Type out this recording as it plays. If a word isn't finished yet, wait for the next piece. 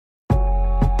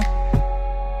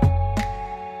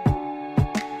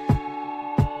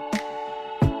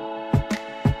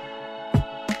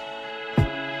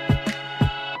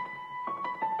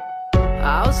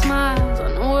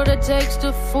it takes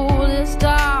to fool this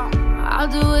town. I'll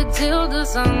do it till the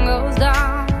sun goes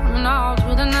down and all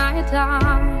through the night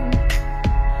time.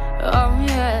 Oh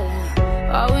yeah,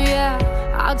 oh yeah,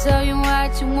 I'll tell you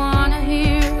what you wanna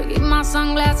hear. Keep my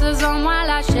sunglasses on while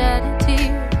I shed a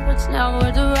tear. It's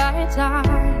never the right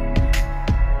time.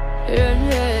 Yeah,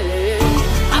 yeah,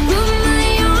 yeah. I put my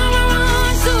arm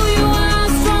around so you how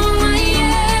strong I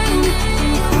am.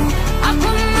 I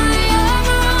put my arm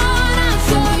around, I'll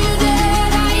show you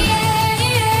that I am.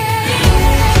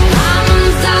 I'm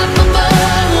unstoppable.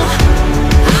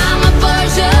 I'm a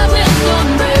Porsche with no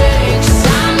brakes.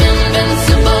 I'm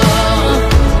invincible.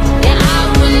 Yeah, I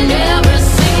win every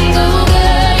single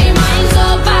game. I'm so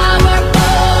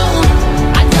powerful.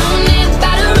 I don't need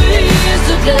batteries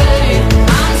to play.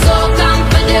 I'm so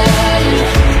confident.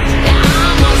 Yeah,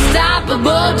 I'm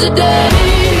unstoppable today.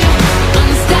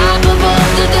 Unstoppable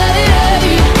today.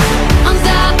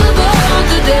 Unstoppable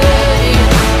today.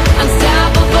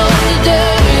 Unstoppable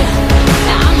today.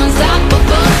 Yeah, I'm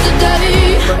unstoppable today.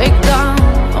 Break down,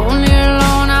 only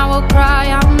alone I will cry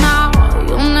out now.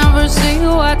 You'll never see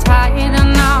what's hiding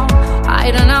out,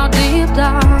 hiding out deep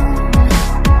down.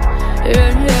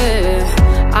 Yeah,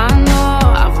 yeah, I know,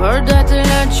 I've heard that to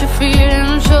let you feel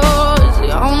and show is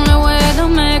the only way to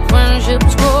make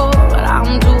friendships grow, but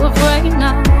I'm too afraid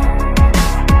now.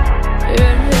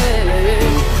 Yeah, yeah,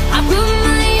 yeah. I put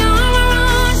my arm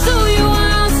around so you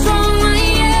how strong I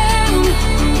am.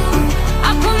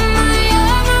 I put my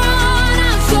arm around,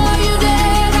 I'll show you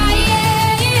that I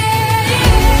am.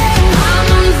 I'm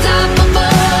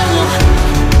unstoppable.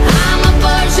 I'm a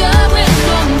Porsche with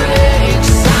no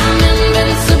brakes. I'm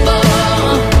invincible.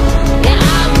 Yeah,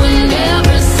 I win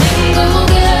every single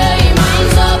game. I'm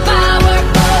so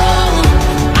powerful.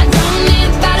 I don't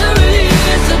need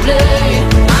batteries to play.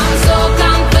 I'm so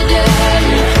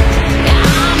confident. Yeah,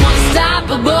 I'm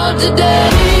unstoppable today.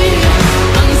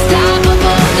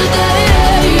 Unstoppable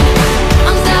today.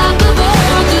 Unstoppable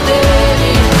today.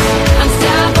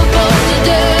 Unstoppable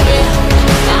today.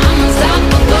 I'm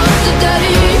unstoppable today.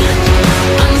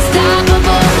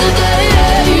 Unstoppable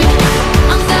today.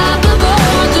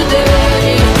 Unstoppable today.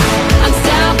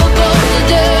 Unstoppable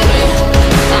today.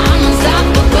 I'm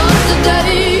unstoppable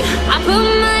today. I put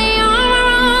my arm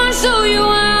around, show you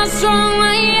how strong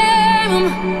I am.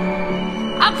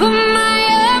 I put my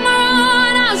arm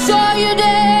around, I'll show you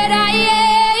that I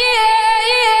am.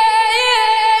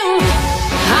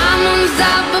 I'm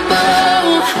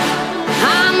unstoppable.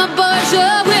 I'm a Porsche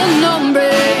with no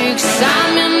brakes.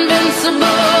 I'm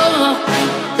invincible.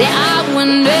 Yeah, I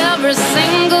win every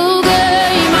single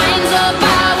game. I'm so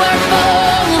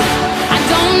powerful. I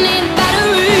don't need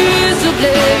batteries to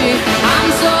play. I'm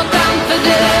so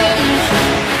confident.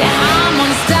 Yeah, I'm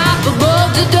unstoppable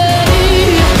today.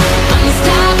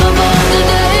 Unstoppable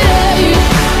today.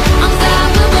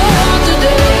 Unstoppable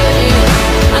today.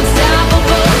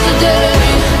 Unstoppable today.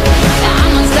 Yeah,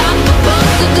 I'm unstoppable today.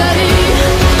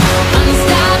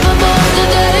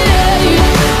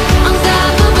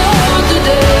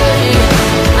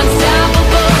 Unstoppable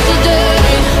today.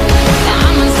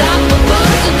 Unstoppable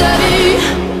today. Unstoppable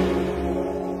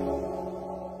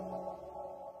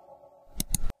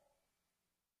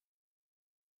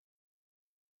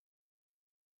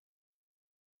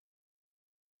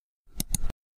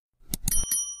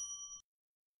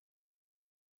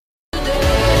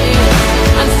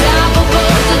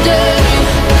today.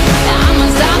 Yeah, I'm unstoppable today. Unstoppable today. Yeah, I'm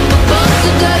unstoppable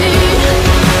today.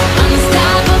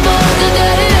 Unstoppable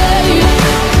today.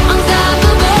 Unstoppable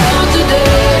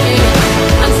today.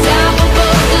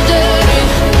 Unstoppable today.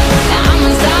 Yeah, I'm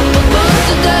unstoppable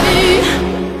today.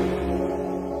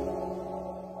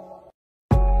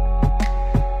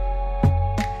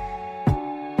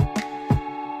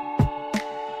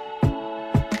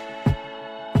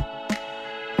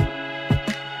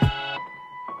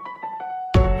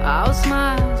 I'll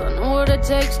smile, I know what it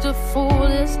takes to fool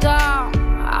this town.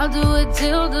 I'll do it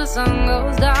till the sun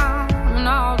goes down and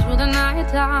all through the night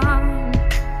time.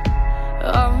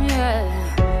 Oh yeah,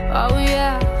 oh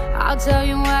yeah, I'll tell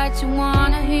you what you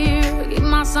wanna hear. Keep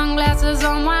my sunglasses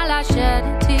on while I shed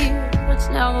a tear. It's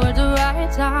never the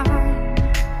right time.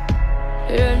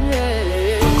 Yeah, yeah,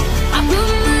 yeah. I put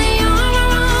my arm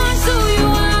around so you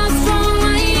how strong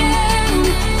I am.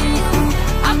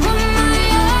 I put my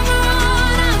arm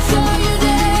around, I'll show you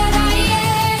that I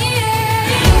am.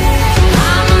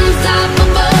 I'm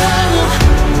unstoppable.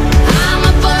 I'm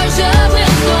a Porsche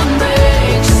with no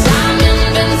brakes. I'm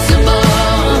invincible.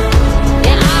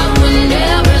 Yeah, I win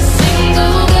every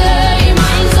single game.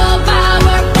 I'm so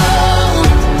powerful.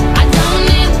 I don't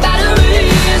need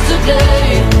batteries to play.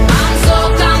 I'm so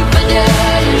confident.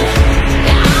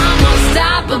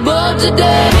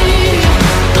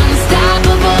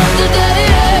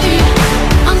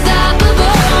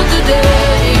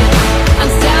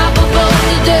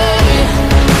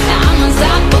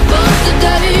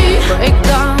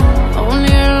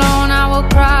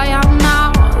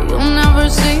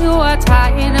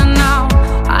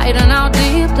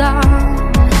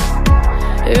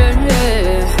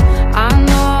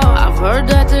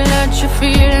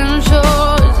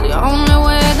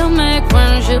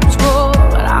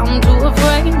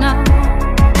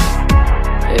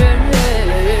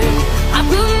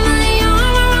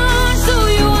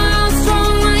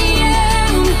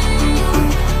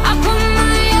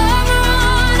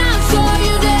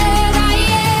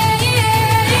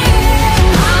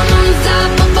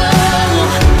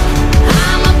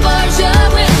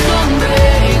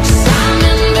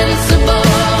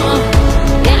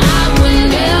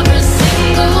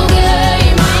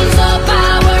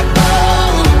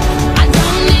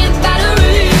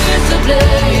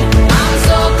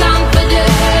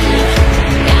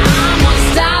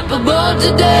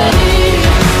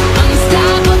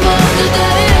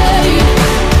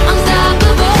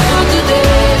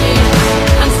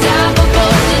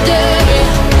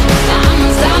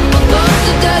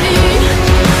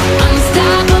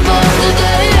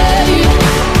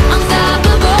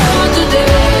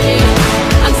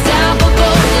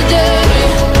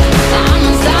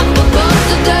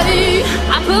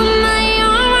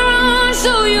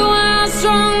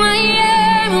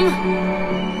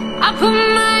 put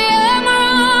my armor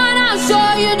on, I'll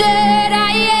show you that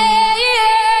I am.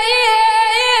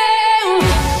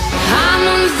 I'm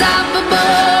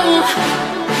unstoppable.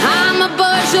 I'm a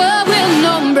Porsche with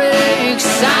no brakes.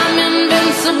 I'm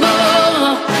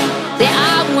invincible.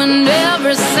 Yeah, I win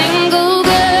every single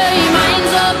game. I'm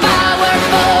so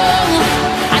powerful.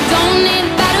 I don't need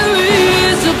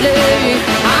batteries to play.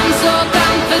 I'm so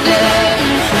confident.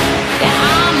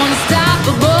 Yeah, I'm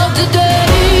unstoppable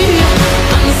today.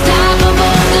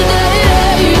 Unstoppable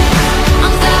today.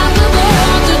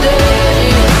 Unstoppable today.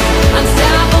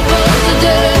 Unstoppable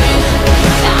today.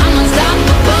 Yeah, I'm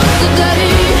unstoppable today.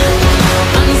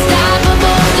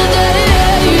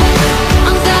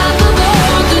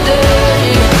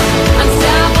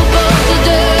 Unstoppable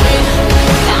today.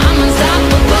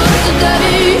 Unstoppable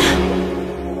today.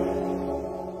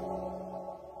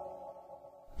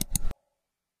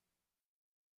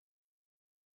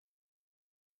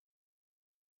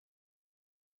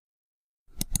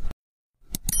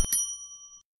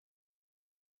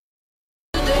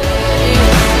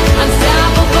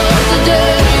 Unstoppable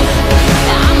today.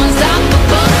 Yeah, I'm unstoppable today. Unstoppable today. Yeah, I'm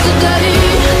unstoppable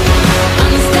today.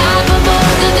 Unstoppable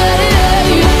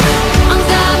today.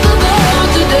 Unstoppable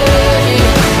today.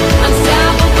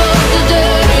 Unstoppable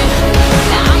today.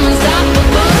 Yeah, I'm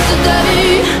unstoppable today.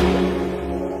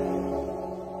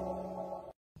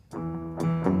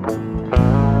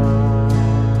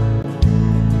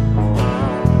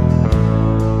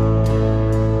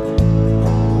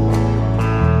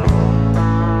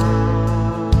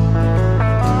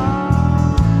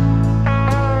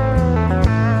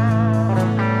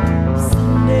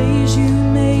 Some days you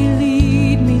may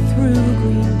lead me through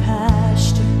green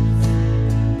pastures,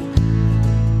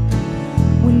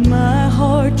 when my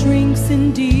heart drinks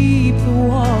in deep the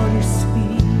water's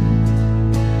sweet.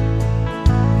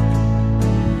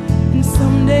 And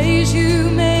some days you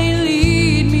may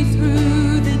lead me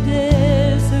through the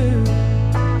desert.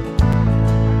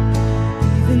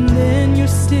 Even then you're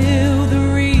still the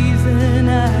reason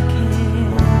I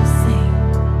can sing.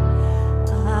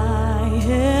 I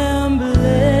am blessed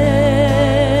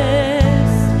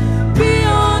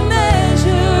beyond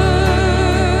measure,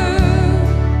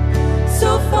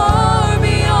 so far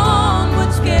beyond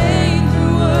what's gained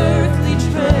through earthly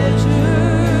treasure.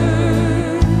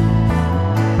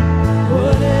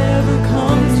 Whatever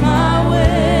comes my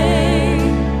way,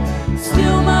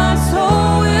 still my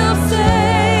soul will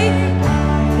say, I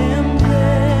am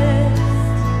blessed.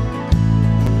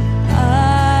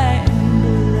 I am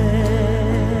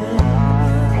blessed.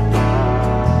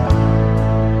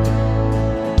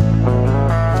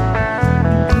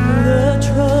 Through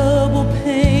the trouble,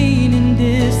 pain, and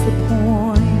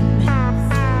disappointment,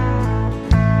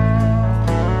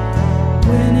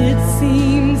 when it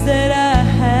seems that I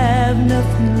have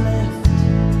nothing left,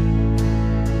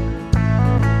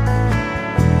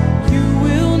 you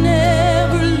will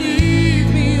never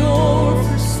leave me or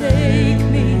forsake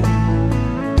me.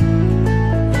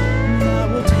 I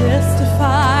will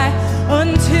testify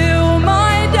until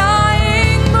my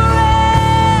dying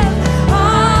breath.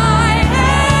 I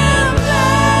am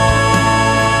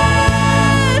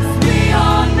blessed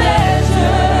beyond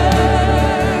measure,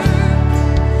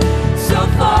 so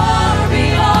far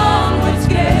beyond what's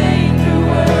gained through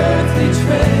earthly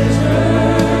treasure.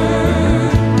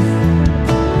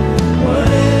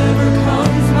 Whatever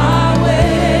comes my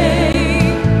way,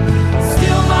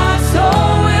 still my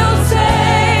soul will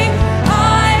say, I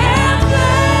am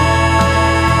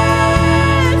blessed.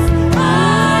 I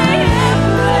am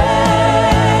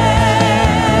blessed.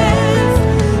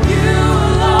 You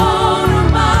alone are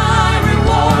my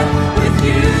reward. With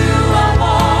you I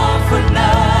want for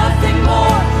nothing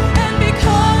more. And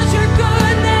because your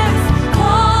goodness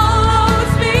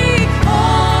follows me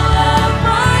all of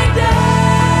my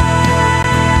days,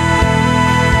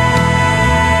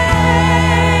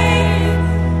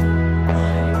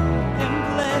 I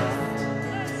am blessed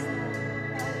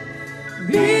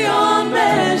beyond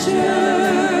measure,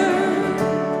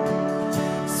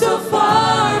 so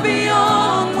far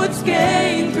beyond what's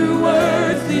gained through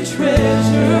earthly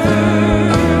treasure.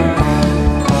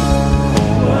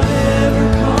 Whatever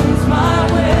comes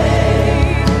my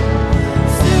way,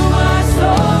 still my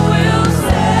soul will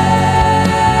say,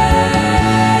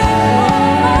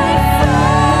 my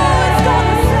soul is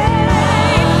gonna say,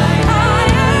 I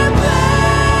am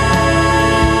blessed.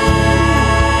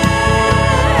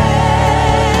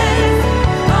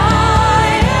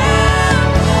 I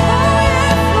am blessed.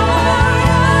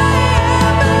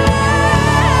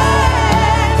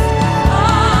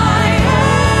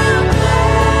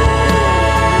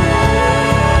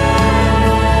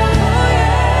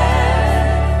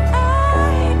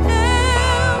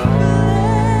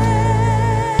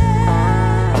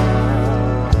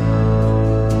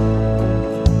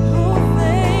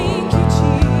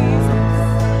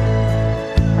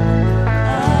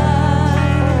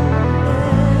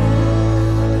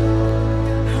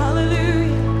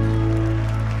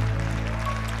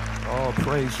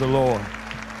 the Lord.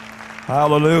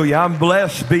 Hallelujah. I'm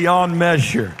blessed beyond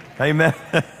measure. Amen.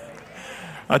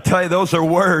 I tell you, those are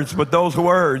words, but those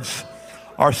words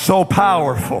are so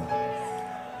powerful.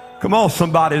 Come on,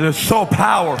 somebody, they're so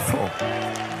powerful.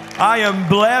 I am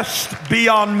blessed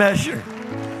beyond measure.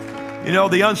 You know,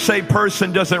 the unsaved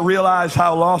person doesn't realize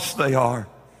how lost they are.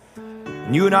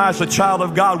 And you and I, as a child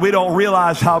of God, we don't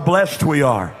realize how blessed we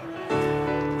are.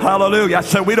 Hallelujah. I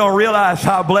said we don't realize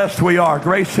how blessed we are.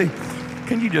 Gracie,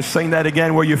 can you just sing that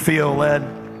again where you feel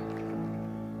led?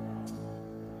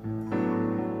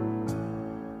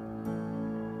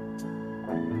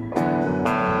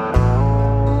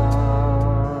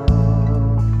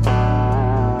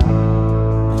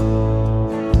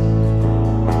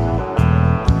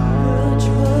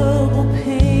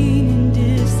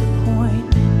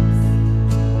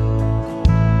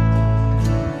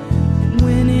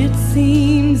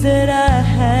 That